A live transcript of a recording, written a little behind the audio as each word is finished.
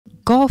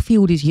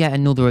Garfield is yet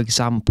another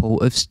example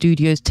of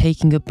studios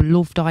taking a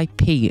beloved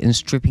IP and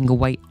stripping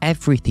away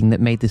everything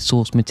that made the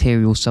source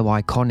material so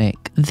iconic.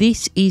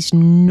 This is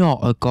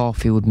not a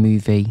Garfield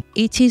movie.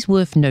 It is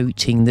worth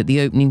noting that the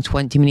opening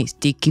 20 minutes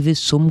did give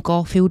us some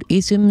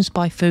Garfield-isms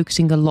by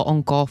focusing a lot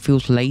on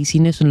Garfield's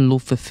laziness and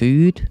love for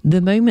food. The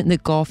moment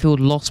that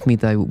Garfield lost me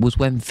though was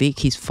when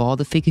Vic, his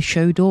father figure,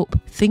 showed up.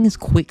 Things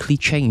quickly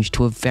changed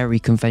to a very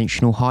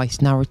conventional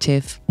heist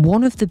narrative.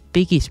 One of the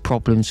biggest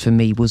problems for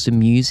me was the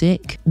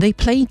music. They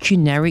played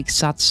generic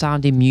sad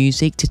sounding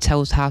music to tell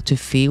us how to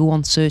feel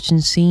on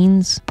certain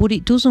scenes, but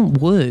it doesn't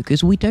work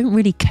as we don't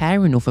really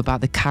care enough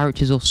about the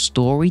characters or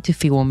story to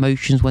feel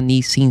emotions when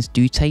these scenes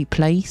do take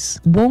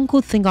place. One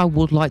good thing I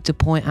would like to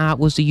point out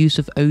was the use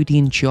of Odie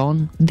and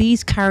John.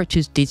 These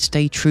characters did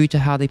stay true to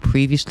how they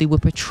previously were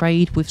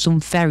portrayed with some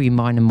very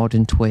minor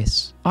modern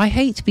twists. I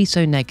hate to be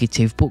so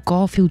negative, but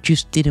Garfield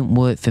just didn't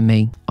work for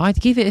me. I'd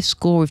give it a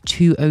score of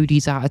 2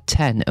 Odies out of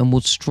 10 and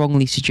would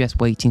strongly suggest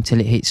waiting till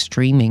it hits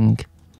streaming.